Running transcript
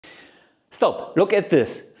Stop, look at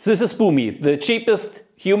this. This is Boommy, the cheapest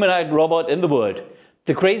humanoid robot in the world.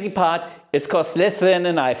 The crazy part, it costs less than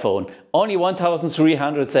an iPhone, only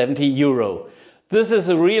 1,370 euro. This is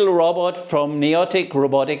a real robot from Noetics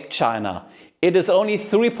Robotics, China. It is only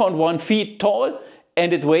 3.1 feet tall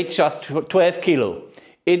and it weighs just 12 kilo.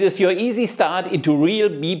 It is your easy start into real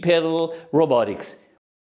bipedal robotics.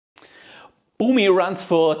 Boommy runs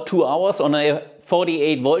for 2 hours on a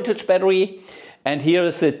 48 voltage battery. And here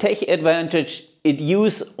is the tech advantage. It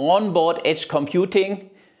uses onboard edge computing.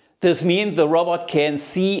 This means the robot can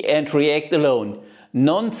see and react alone.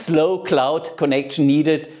 Non-slow cloud connection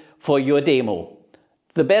needed for your demo.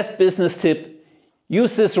 The best business tip,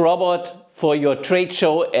 use this robot for your trade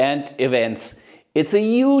show and events. It's a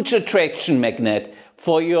huge attraction magnet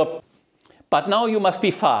for your... But now you must be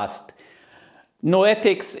fast.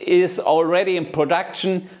 Noetics is already in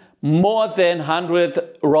production. More than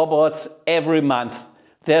 100 robots every month.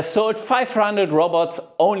 They sold 500 robots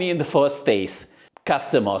only in the first days.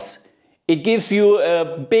 Customers. It gives you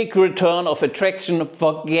a big return of attraction.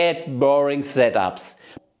 Forget boring setups.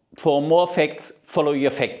 For more facts, follow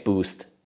your fact boost.